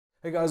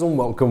Hey guys, and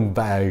welcome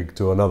back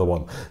to another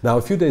one. Now,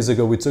 a few days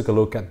ago we took a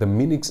look at the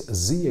Minix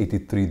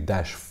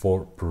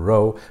Z83-4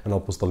 Pro, and I'll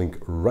post a link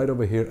right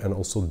over here and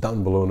also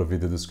down below in the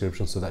video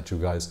description so that you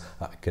guys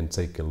can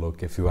take a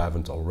look if you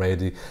haven't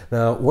already.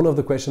 Now, one of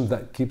the questions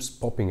that keeps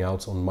popping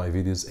out on my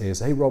videos is,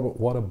 hey Robert,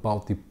 what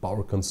about the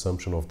power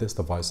consumption of this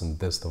device and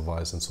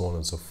so on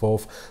and so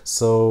forth?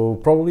 So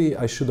probably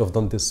I should have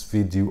done this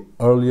video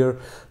earlier,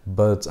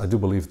 but I do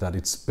believe that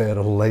it's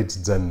better late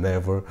than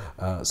never.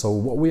 So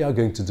what we are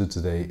going to do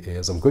today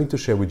is I'm going to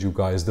share with you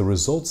guys the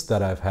results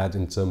that I've had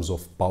in terms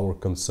of power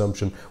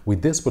consumption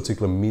with this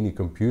particular mini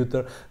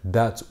computer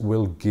that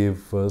will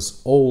give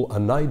us all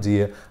an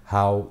idea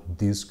how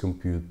these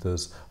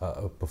computers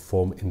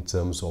perform in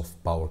terms of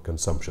power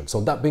consumption. So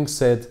that being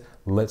said,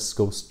 let's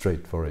go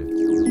straight for it.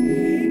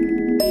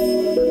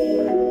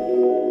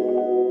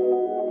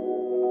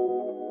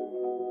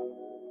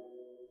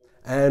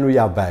 And we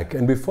are back,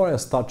 and before I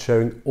start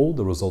sharing all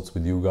the results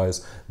with you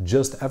guys,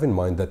 just have in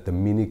mind that the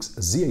Minix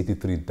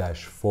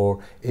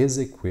Z83-4 is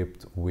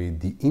equipped with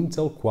the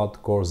Intel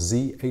quad-core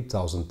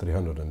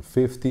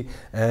Z8350,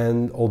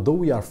 and although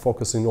we are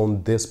focusing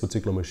on this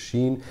particular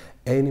machine,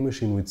 any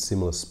machine with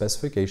similar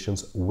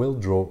specifications will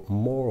draw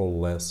more or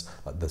less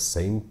the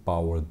same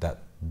power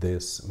that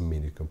this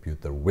mini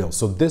computer will.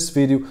 So this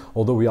video,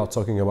 although we are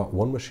talking about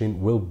one machine,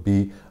 will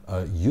be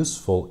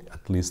useful,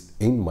 at least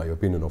in my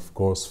opinion, of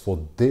course, for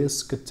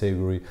this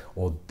category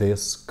or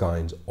this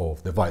kind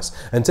of device.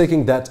 And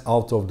taking that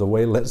out of the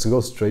way, let's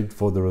go straight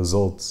for the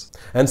results.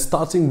 And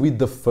starting with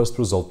the first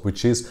result,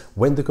 which is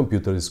when the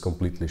computer is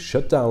completely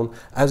shut down.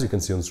 As you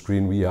can see on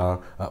screen, we are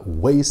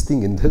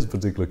wasting, in this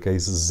particular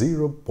case,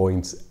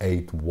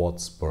 0.8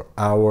 watts per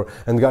hour.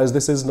 And guys,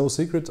 this is no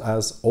secret,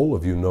 as all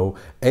of you know,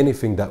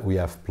 anything that we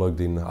have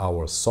plugged in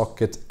our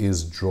socket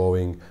is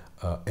drawing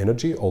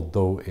energy,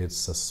 although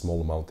it's a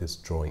small amount, is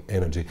drawing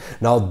energy.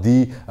 Now,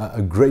 the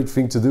great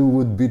thing to do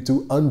would be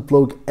to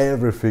unplug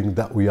everything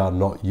that we are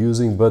not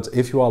using, but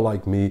if you are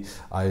like me,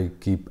 I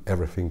keep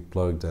everything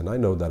plugged, and I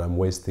know that I'm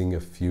wasting a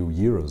few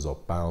euros or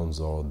pounds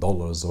or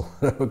dollars or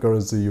whatever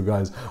currency you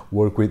guys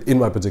work with, in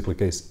my particular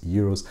case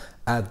euros,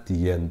 at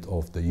the end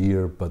of the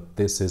year, but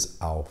this is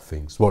how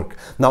things work.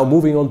 Now,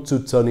 moving on to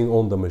turning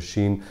on the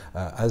machine,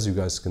 as you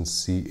guys can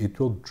see, it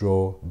will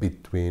draw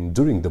between,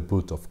 during the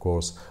boot of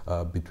course,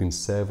 between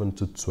 7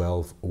 to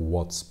 12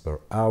 watts per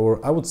hour.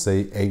 I would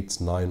say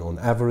 8-9 on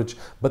average,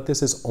 but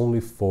this is only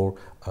for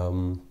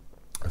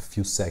a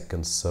few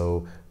seconds,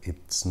 so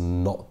it's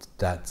not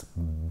that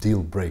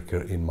deal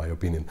breaker in my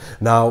opinion.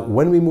 Now,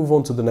 when we move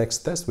on to the next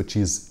test, which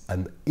is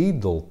an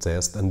idle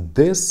test, and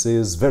this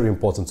is very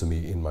important to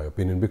me in my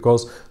opinion,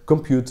 because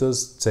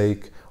computers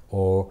take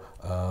or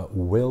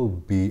will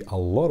be a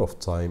lot of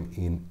time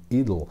in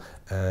idle,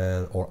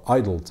 or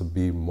idle to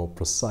be more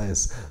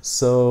precise.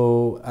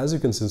 So as you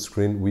can see on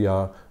screen, we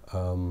are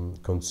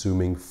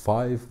consuming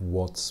 5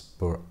 watts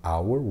per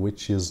hour,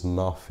 which is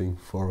nothing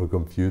for a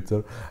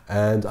computer.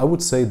 And I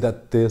would say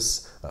that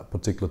this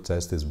particular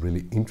test is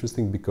really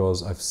interesting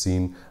because I've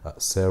seen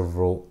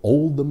several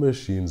older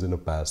machines in the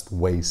past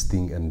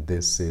wasting, and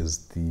this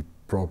is the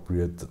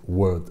appropriate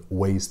word,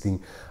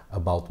 wasting,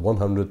 about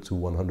 100 to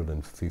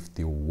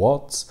 150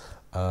 watts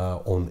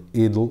on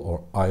idle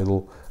or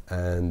idle,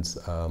 and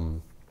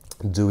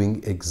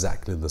doing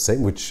exactly the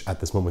same, which at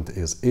this moment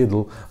is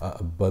idle,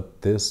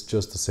 but this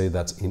just to say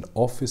that in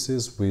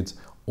offices with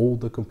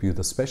older computers,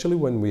 especially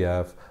when we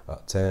have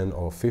 10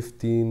 or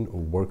 15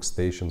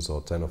 workstations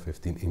or 10 or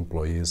 15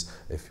 employees,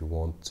 if you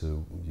want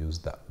to use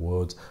that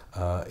word,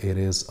 it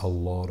is a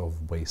lot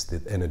of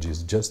wasted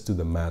energies. Just do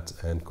the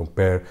math and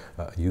compare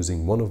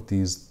using one of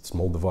these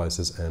small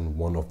devices and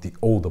one of the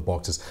older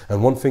boxes.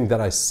 And one thing that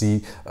I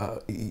see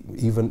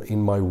even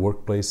in my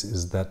workplace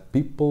is that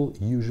people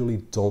usually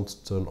don't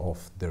turn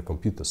off their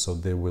computer, so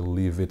they will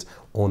leave it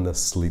on a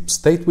sleep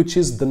state, which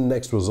is the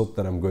next result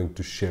that I'm going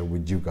to share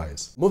with you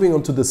guys. Moving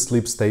on to the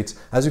sleep state,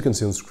 as you can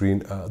see on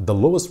screen, the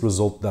lowest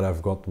result that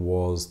I've got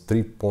was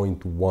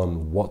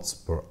 3.1 watts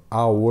per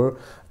hour,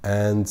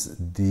 and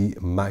the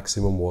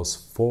maximum was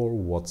 4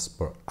 watts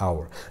per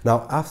hour.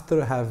 Now,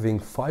 after having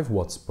 5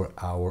 watts per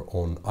hour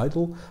on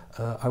idle,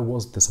 I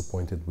was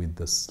disappointed with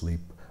the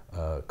sleep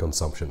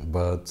consumption,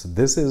 but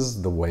this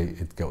is the way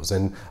it goes.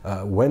 And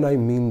when I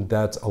mean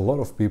that, a lot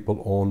of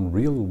people on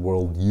real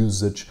world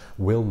usage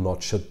will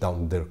not shut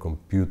down their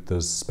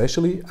computers,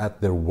 especially at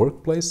their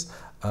workplace,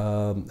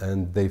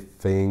 and they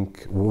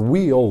think,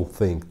 we all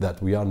think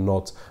that we are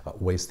not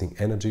wasting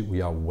energy, we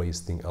are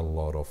wasting a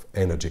lot of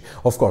energy.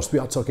 Of course, we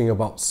are talking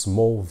about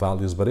small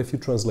values, but if you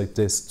translate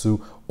this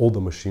to all the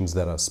machines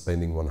that are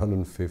spending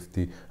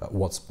 150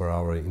 watts per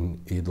hour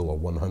in idle or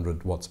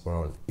 100 watts per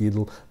hour in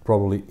idle,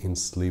 probably in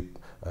sleep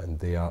and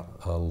they are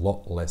a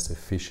lot less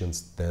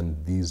efficient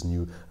than these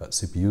new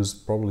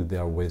CPUs. Probably they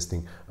are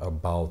wasting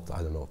about,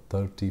 I don't know,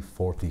 30,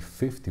 40,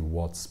 50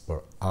 watts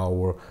per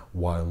hour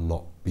while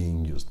not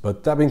being used.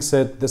 But that being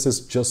said, this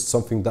is just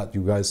something that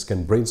you guys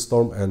can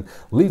brainstorm and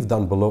leave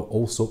down below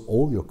also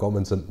all your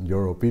comments and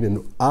your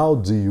opinion. How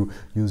do you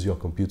use your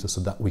computer, so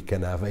that we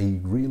can have a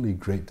really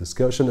great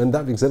discussion? And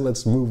that being said,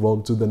 let's move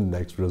on to the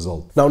next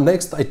result. Now,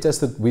 next I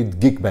tested with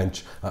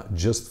Geekbench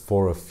just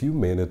for a few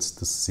minutes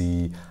to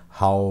see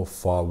how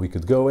far we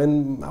could go,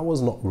 and I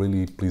was not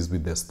really pleased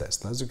with this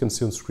test. As you can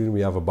see on screen, we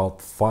have about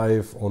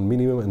 5 on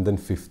minimum and then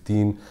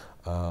 15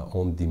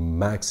 on the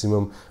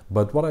maximum.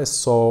 But what I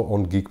saw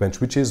on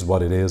Geekbench, which is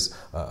what it is,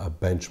 a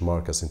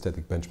benchmark, a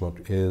synthetic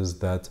benchmark, is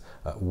that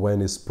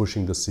when it's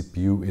pushing the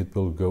CPU, it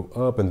will go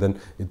up and then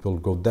it will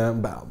go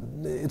down. But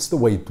it's the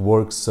way it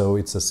works, so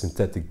it's a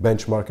synthetic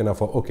benchmark. And I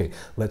thought, okay,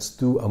 let's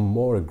do a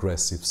more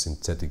aggressive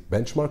synthetic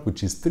benchmark,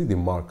 which is 3D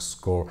Mark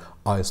Score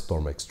Ice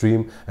Storm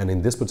Extreme. And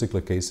in this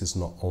particular case, it's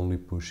not only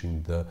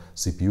pushing the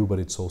CPU, but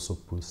it's also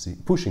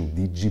pushing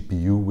the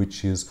GPU,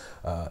 which is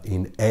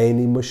in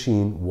any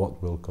machine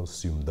what will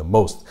consume the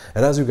most.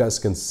 And as you guys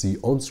can see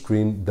on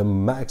screen, the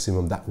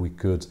maximum that we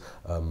could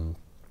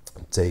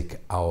take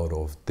out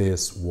of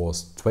this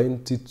was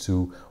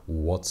 22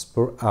 watts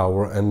per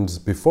hour. And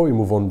before we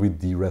move on with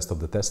the rest of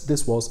the test,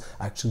 this was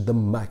actually the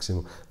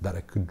maximum that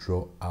I could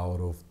draw out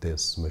of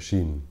this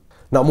machine.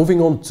 Now,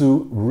 moving on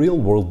to real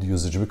world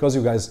usage, because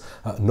you guys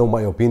know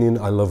my opinion,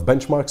 I love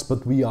benchmarks,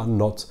 but we are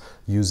not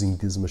using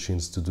these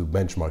machines to do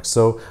benchmarks.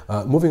 So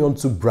moving on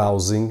to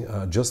browsing,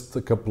 just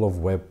a couple of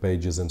web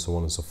pages and so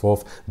on and so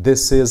forth.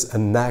 This is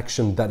an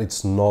action that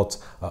it's not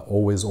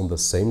always on the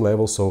same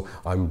level. So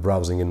I'm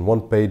browsing in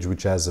one page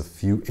which has a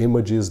few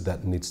images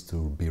that needs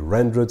to be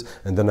rendered,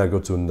 and then I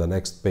go to the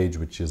next page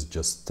which is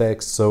just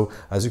text. So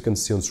as you can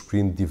see on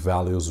screen, the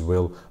values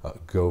will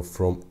go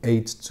from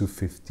 8 to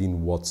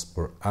 15 watts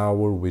per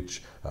hour,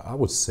 which I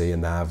would say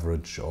an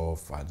average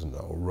of, I don't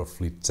know,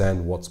 roughly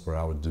 10 watts per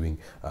hour doing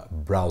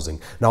browsing.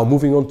 Now,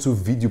 moving on to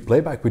video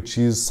playback, which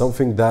is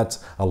something that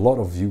a lot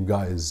of you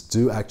guys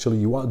do. Actually,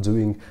 you are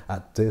doing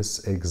at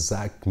this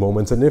exact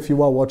moment. And if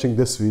you are watching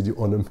this video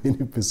on a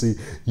mini PC,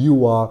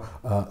 you are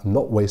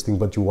not wasting,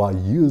 but you are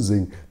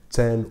using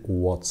 10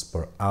 watts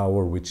per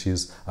hour, which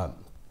is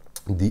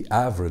the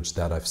average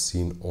that I've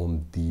seen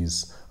on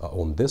these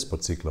on this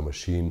particular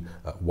machine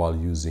while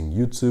using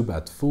YouTube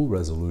at full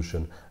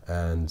resolution.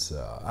 And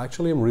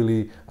actually I'm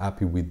really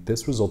happy with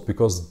this result,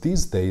 because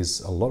these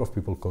days a lot of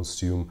people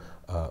consume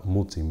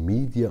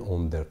multimedia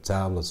on their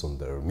tablets, on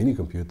their mini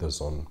computers,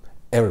 on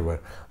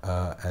everywhere,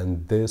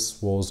 and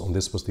this was on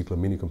this particular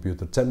mini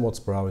computer. 10 watts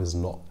per hour is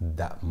not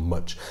that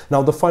much.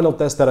 Now, the final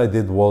test that I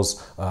did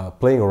was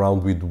playing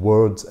around with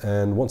Word,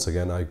 and once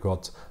again I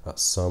got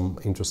some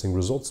interesting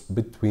results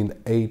between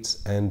 8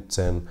 and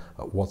 10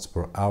 watts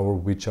per hour,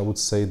 which I would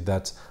say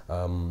that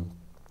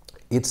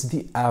it's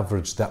the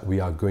average that we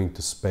are going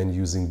to spend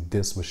using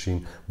this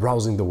machine,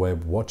 browsing the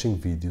web, watching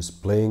videos,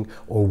 playing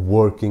or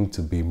working,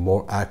 to be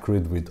more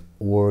accurate, with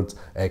Word,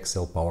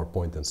 Excel,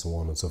 PowerPoint, and so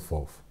on and so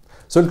forth.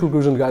 So in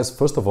conclusion, guys,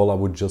 first of all, I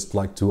would just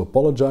like to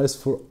apologize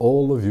for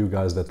all of you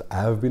guys that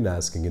have been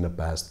asking in the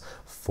past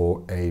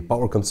for a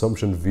power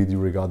consumption video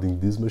regarding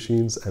these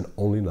machines, and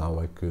only now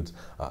I could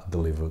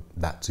deliver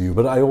that to you.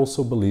 But I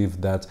also believe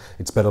that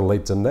it's better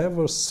late than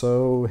never,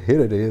 so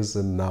here it is,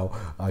 and now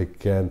I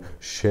can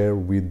share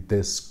with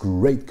this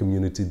great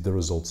community the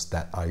results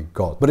that I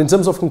got. But in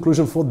terms of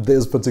conclusion for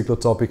this particular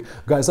topic,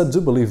 guys, I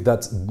do believe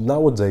that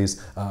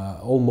nowadays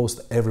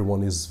almost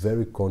everyone is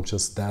very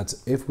conscious that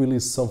if we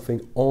leave something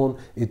on,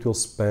 it will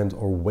spend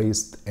or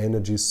waste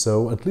energy.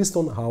 So at least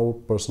on our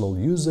personal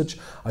usage,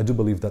 I do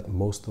believe that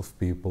most of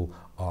people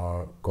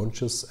are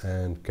conscious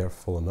and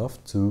careful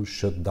enough to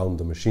shut down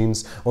the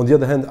machines. On the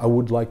other hand, I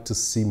would like to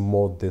see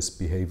more this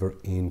behavior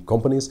in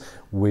companies,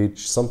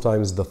 which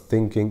sometimes the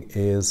thinking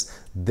is,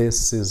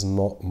 this is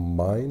not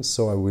mine,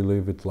 so I will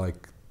leave it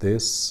like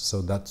this,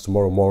 so that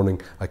tomorrow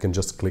morning I can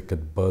just click a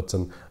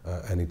button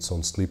and it's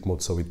on sleep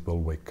mode, so it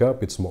will wake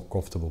up. It's more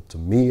comfortable to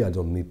me, I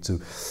don't need to.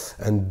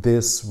 And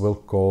this will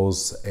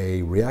cause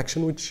a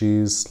reaction, which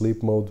is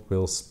sleep mode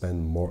will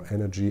spend more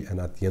energy, and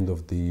at the end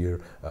of the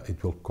year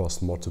it will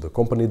cost more to the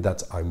company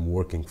that I'm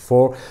working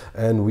for.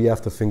 And we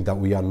have to think that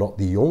we are not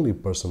the only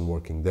person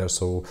working there,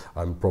 so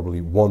I'm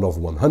probably one of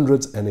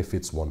 100, and if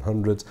it's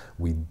 100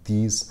 with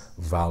these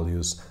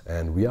values,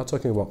 and we are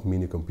talking about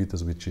mini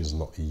computers, which is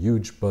not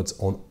huge, but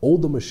on all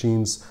the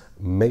machines,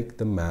 make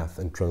the math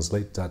and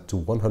translate that to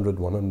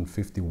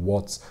 150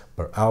 watts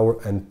per hour,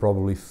 and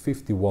probably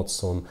 50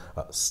 watts on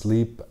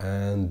sleep,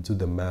 and do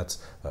the math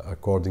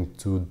according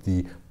to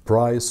the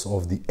price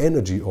of the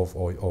energy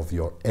of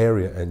your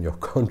area and your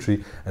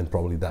country, and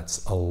probably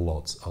that's a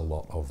lot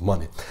of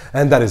money.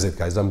 And that is it,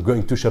 guys. I'm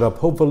going to shut up.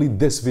 Hopefully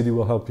this video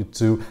will help you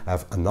to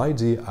have an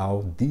idea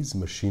how these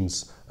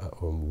machines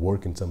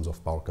work in terms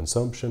of power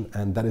consumption.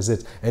 And that is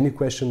it. Any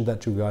question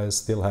that you guys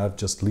still have,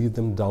 just leave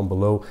them down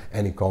below.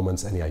 Any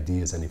comments, any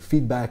ideas, any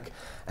feedback.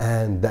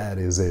 And that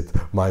is it.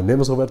 My name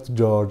is Roberto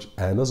George,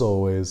 and as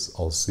always,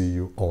 I'll see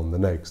you on the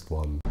next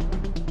one.